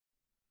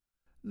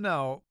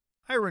Now,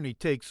 irony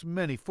takes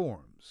many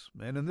forms,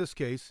 and in this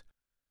case,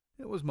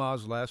 it was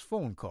Ma's last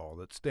phone call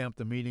that stamped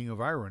the meaning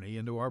of irony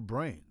into our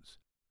brains.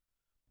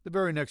 The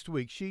very next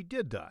week, she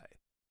did die,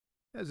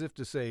 as if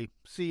to say,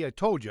 "See, I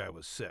told you I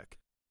was sick."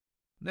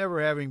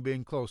 Never having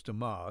been close to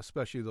Ma,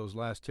 especially those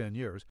last 10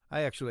 years,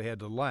 I actually had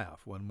to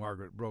laugh when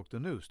Margaret broke the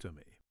news to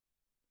me.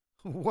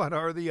 "What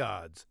are the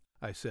odds?"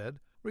 I said,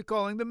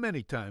 recalling the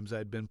many times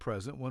I'd been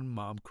present when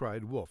Mom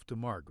cried wolf to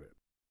Margaret.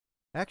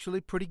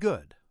 "Actually pretty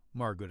good,"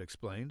 Margaret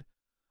explained.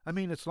 "I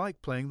mean, it's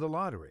like playing the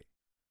lottery.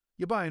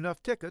 You buy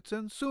enough tickets,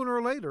 and sooner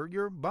or later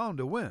you're bound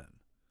to win.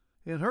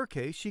 In her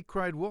case, she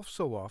cried wolf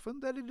so often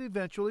that it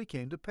eventually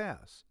came to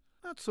pass.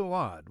 Not so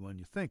odd when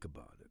you think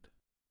about it."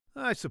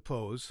 "I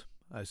suppose,"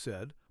 I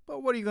said, "but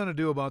what are you going to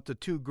do about the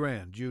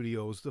 $2,000 Judy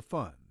owes the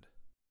fund?"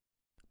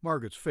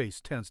 Margaret's face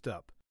tensed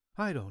up.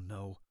 "I don't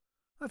know.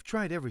 I've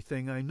tried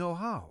everything I know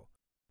how.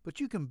 But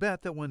you can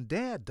bet that when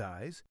Dad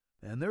dies,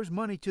 and there's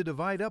money to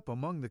divide up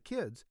among the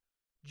kids,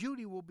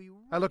 Judy will be..."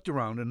 I looked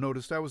around and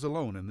noticed I was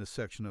alone in this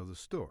section of the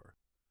store.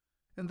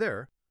 And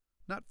there,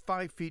 not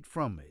 5 feet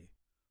from me,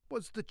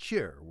 was the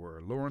chair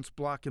where Lawrence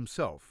Block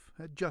himself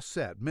had just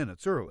sat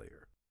minutes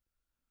earlier.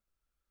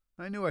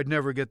 I knew I'd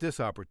never get this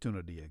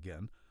opportunity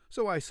again,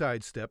 so I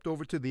sidestepped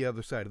over to the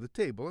other side of the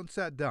table and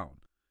sat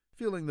down,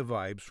 feeling the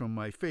vibes from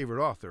my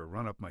favorite author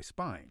run up my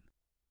spine.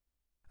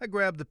 I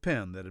grabbed the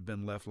pen that had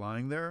been left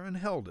lying there and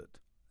held it,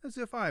 as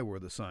if I were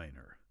the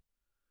signer.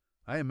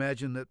 I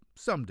imagined that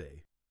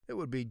someday it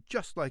would be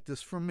just like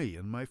this for me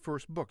in my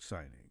first book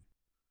signing.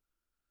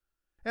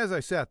 As I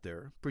sat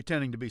there,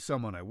 pretending to be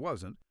someone I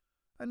wasn't,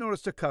 I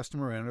noticed a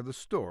customer enter the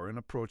store and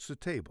approach the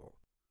table.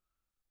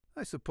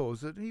 I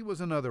suppose that he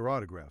was another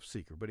autograph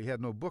seeker, but he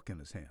had no book in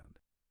his hand.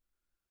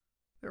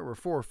 There were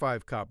 4 or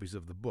 5 copies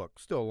of the book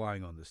still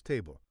lying on this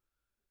table,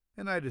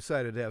 and I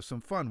decided to have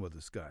some fun with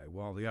this guy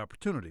while the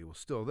opportunity was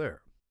still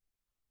there.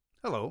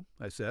 "Hello,"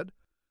 I said.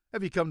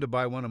 "Have you come to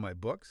buy one of my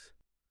books?"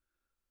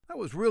 I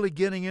was really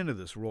getting into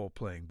this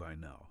role-playing by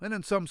now, and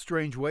in some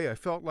strange way I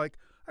felt like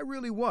I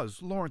really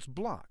was Lawrence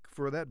Block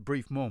for that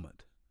brief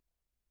moment.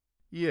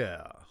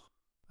 "Yeah,"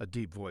 a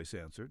deep voice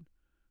answered.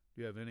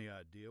 "Do you have any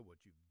idea what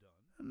you've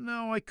done?"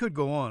 Now, I could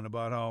go on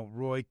about how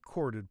Roy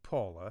courted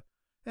Paula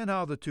and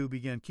how the two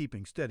began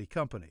keeping steady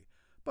company,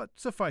 but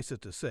suffice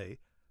it to say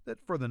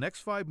that for the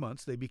next 5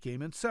 months they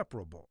became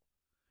inseparable,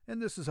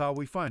 and this is how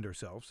we find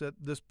ourselves at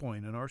this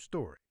point in our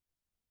story.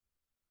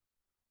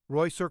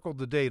 Roy circled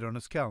the date on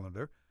his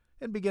calendar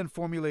and began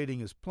formulating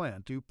his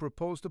plan to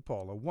propose to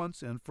Paula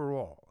once and for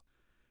all.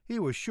 He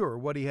was sure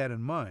what he had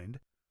in mind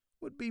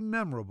would be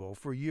memorable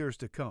for years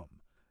to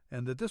come,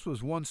 and that this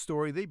was one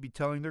story they'd be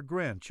telling their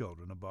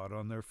grandchildren about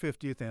on their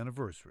 50th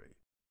anniversary.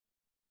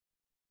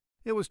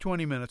 It was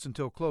 20 minutes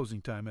until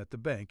closing time at the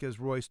bank as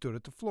Roy stood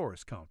at the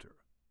florist counter.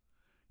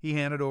 He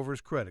handed over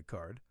his credit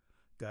card,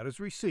 got his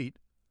receipt,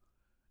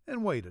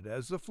 and waited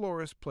as the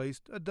florist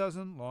placed a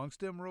dozen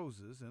long-stem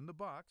roses in the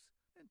box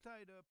and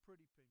tied a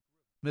pretty pink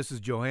ribbon.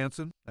 "Mrs.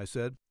 Johansson," I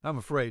said, "I'm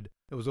afraid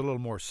it was a little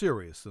more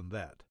serious than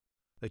that.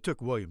 They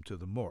took William to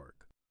the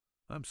morgue.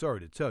 I'm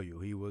sorry to tell you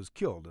he was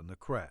killed in the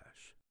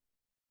crash."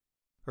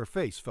 Her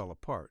face fell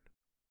apart.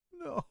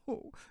 "No,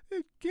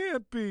 it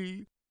can't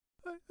be.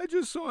 I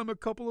just saw him a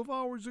couple of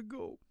hours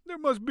ago. There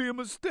must be a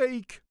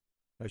mistake."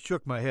 I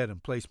shook my head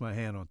and placed my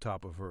hand on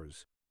top of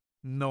hers.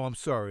 "No, I'm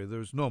sorry,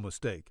 there's no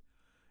mistake.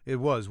 It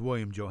was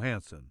William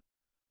Johansson.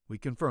 We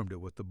confirmed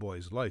it with the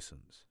boy's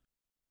license."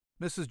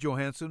 Mrs.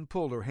 Johansson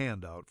pulled her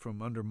hand out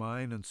from under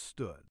mine and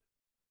stood.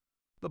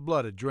 The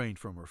blood had drained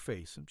from her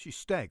face, and she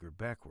staggered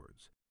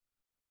backwards.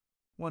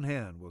 One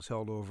hand was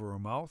held over her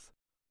mouth,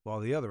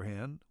 while the other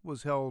hand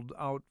was held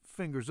out,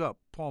 fingers up,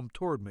 palm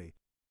toward me,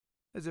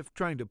 as if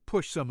trying to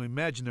push some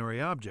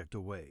imaginary object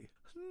away.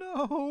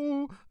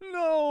 "No,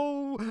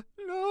 no,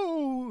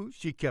 no,"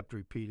 she kept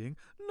repeating.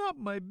 "Not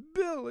my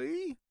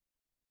Billy."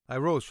 I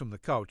rose from the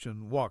couch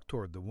and walked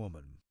toward the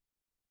woman.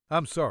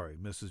 "I'm sorry,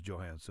 Mrs.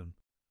 Johansson.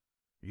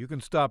 You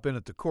can stop in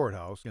at the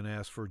courthouse and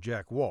ask for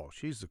Jack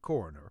Walsh. He's the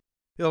coroner.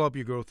 He'll help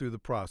you go through the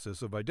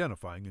process of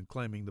identifying and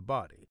claiming the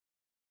body.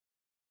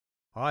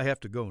 I have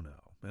to go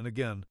now, and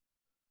again,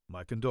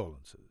 my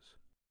condolences."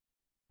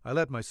 I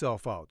let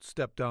myself out,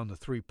 stepped down the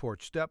 3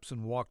 porch steps,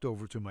 and walked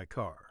over to my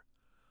car.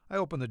 I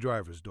opened the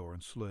driver's door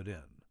and slid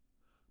in.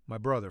 My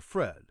brother,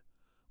 Fred,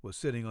 was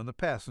sitting on the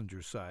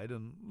passenger side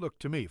and looked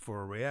to me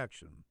for a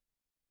reaction.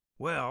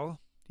 "Well,"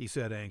 he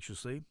said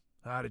anxiously,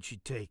 "how did she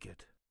take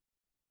it?"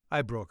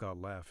 I broke out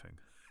laughing.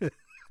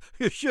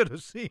 You should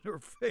have seen her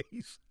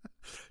face.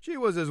 She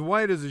was as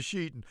white as a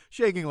sheet and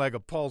shaking like a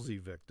palsy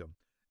victim.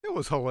 It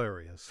was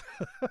hilarious.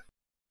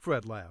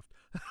 Fred laughed.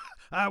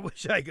 "I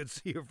wish I could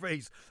see her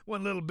face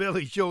when little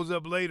Billy shows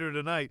up later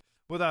tonight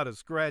without a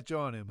scratch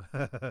on him.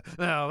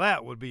 Now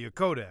that would be a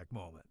Kodak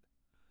moment."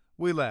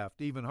 We laughed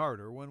even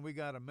harder when we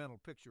got a mental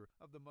picture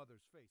of the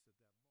mother's face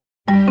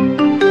at that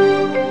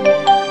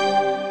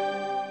moment.